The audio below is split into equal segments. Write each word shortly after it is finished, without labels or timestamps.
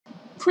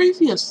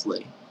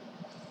Previously,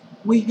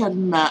 we had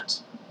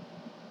met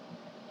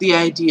the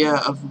idea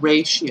of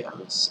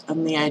ratios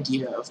and the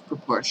idea of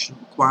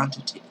proportional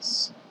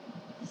quantities.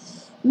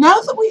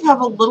 Now that we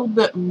have a little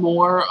bit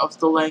more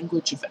of the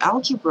language of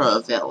algebra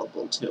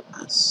available to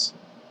us,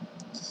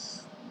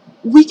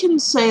 we can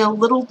say a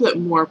little bit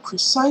more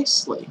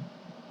precisely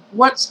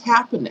what's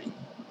happening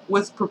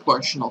with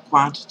proportional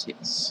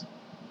quantities.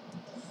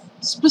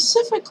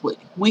 Specifically,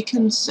 we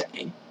can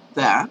say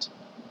that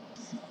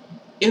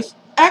if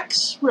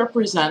x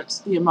represents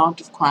the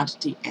amount of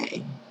quantity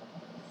A,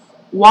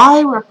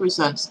 y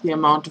represents the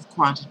amount of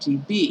quantity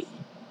B,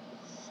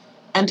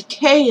 and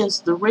k is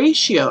the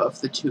ratio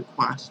of the two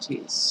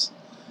quantities,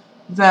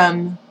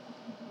 then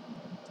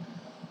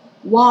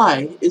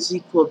y is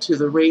equal to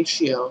the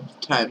ratio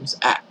times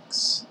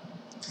x.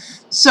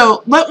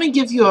 So let me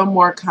give you a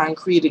more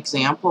concrete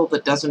example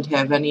that doesn't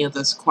have any of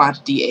this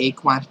quantity A,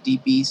 quantity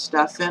B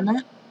stuff in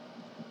it.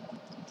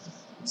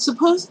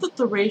 Suppose that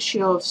the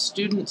ratio of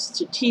students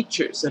to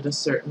teachers at a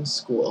certain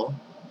school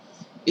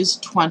is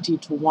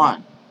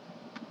 20:1.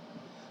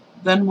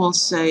 Then we'll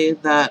say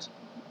that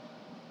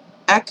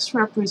x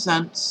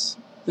represents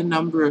the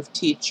number of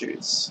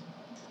teachers,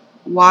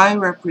 y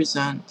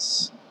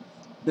represents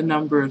the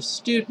number of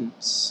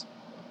students,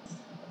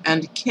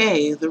 and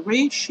k, the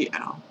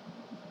ratio,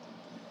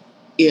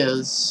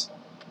 is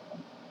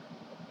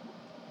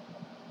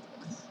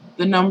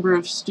the number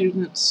of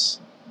students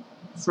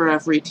for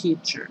every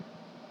teacher.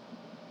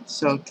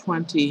 So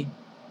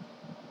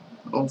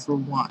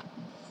 20/1.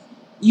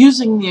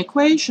 Using the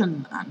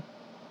equation then,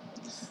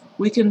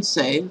 we can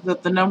say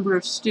that the number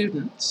of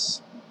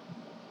students,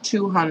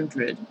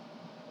 200,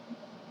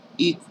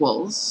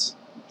 equals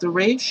the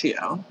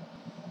ratio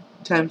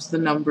times the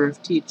number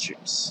of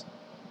teachers.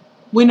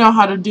 We know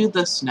how to do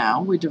this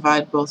now. We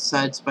divide both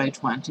sides by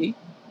 20,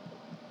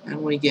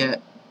 and we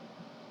get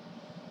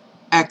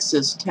x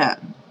is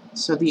 10.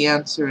 So the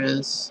answer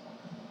is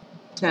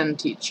 10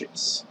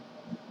 teachers.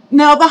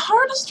 Now, the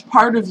hardest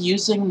part of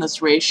using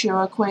this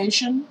ratio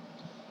equation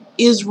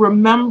is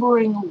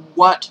remembering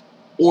what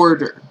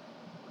order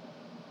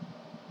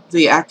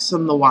the x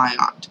and the y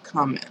ought to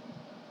come in.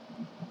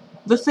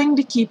 The thing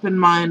to keep in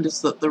mind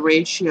is that the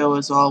ratio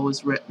is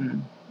always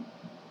written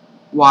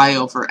y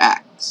over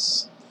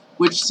x,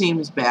 which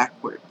seems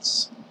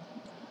backwards.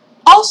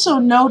 Also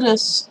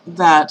notice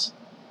that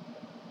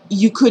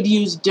you could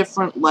use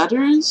different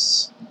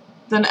letters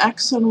than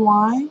x and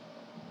y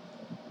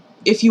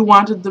if you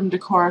wanted them to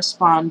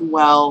correspond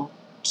well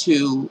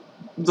to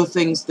the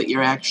things that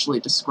you're actually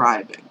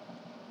describing.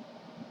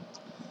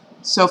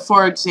 So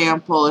for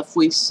example, if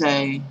we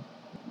say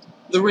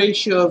the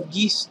ratio of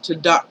geese to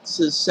ducks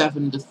is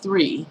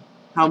 7:3,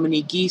 how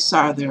many geese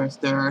are there if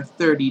there are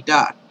 30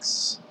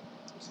 ducks?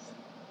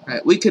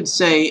 Right, we could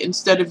say,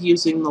 instead of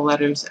using the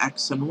letters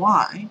x and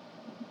y,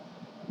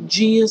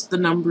 g is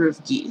the number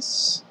of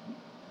geese,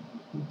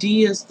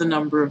 d is the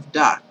number of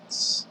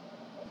ducks,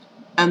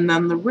 and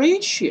then the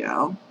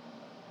ratio,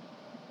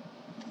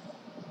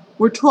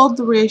 we're told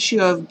the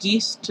ratio of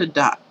geese to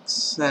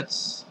ducks,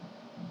 that's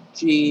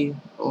g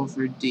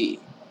over d.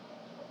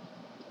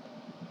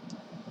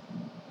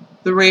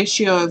 The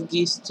ratio of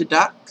geese to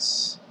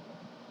ducks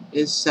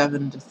is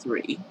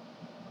 7:3.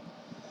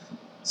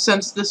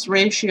 Since this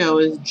ratio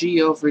is g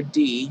over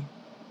d,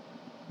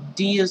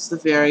 d is the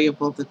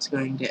variable that's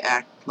going to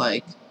act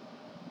like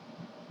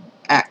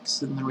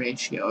x in the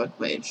ratio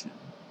equation,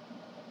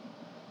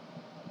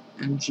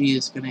 and g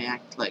is going to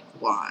act like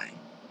y.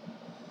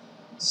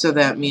 So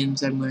that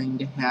means I'm going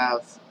to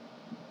have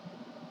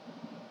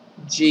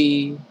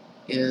g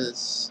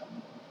is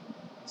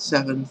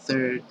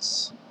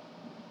 7/3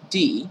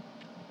 d.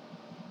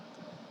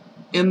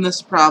 In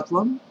this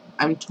problem,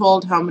 I'm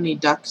told how many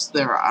ducks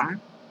there are,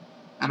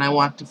 and I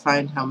want to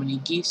find how many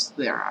geese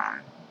there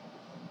are.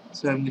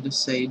 So I'm going to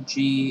say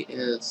g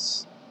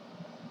is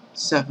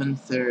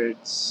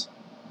 7/3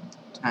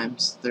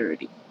 times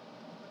 30.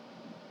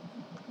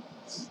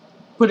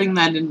 Putting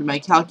that into my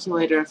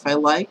calculator if I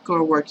like,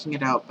 or working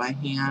it out by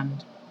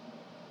hand,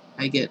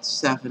 I get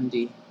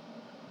 70.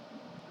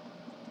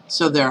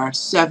 So there are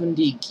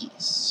 70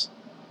 geese.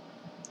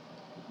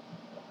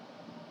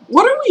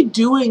 What are we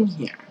doing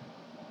here?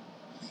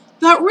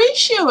 That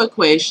ratio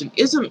equation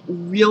isn't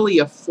really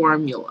a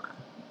formula.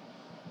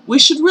 We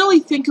should really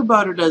think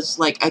about it as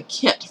like a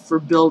kit for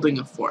building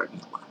a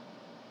formula.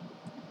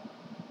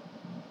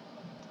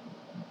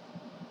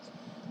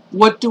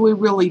 What do we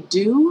really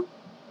do?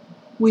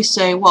 We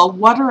say, well,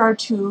 what are our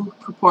two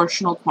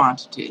proportional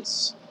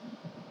quantities?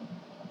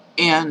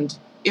 And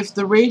if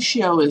the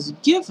ratio is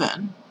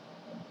given,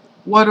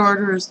 what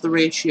order is the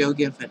ratio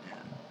given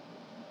in?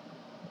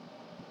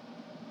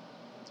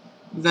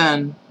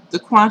 Then the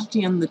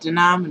quantity in the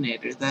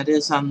denominator, that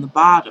is on the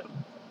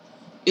bottom,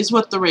 is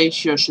what the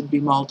ratio should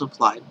be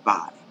multiplied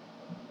by.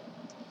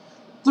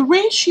 The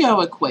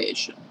ratio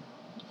equation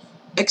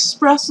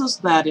expresses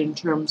that in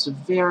terms of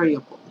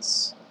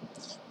variables,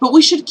 but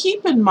we should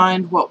keep in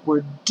mind what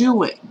we're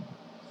doing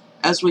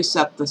as we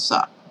set this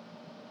up.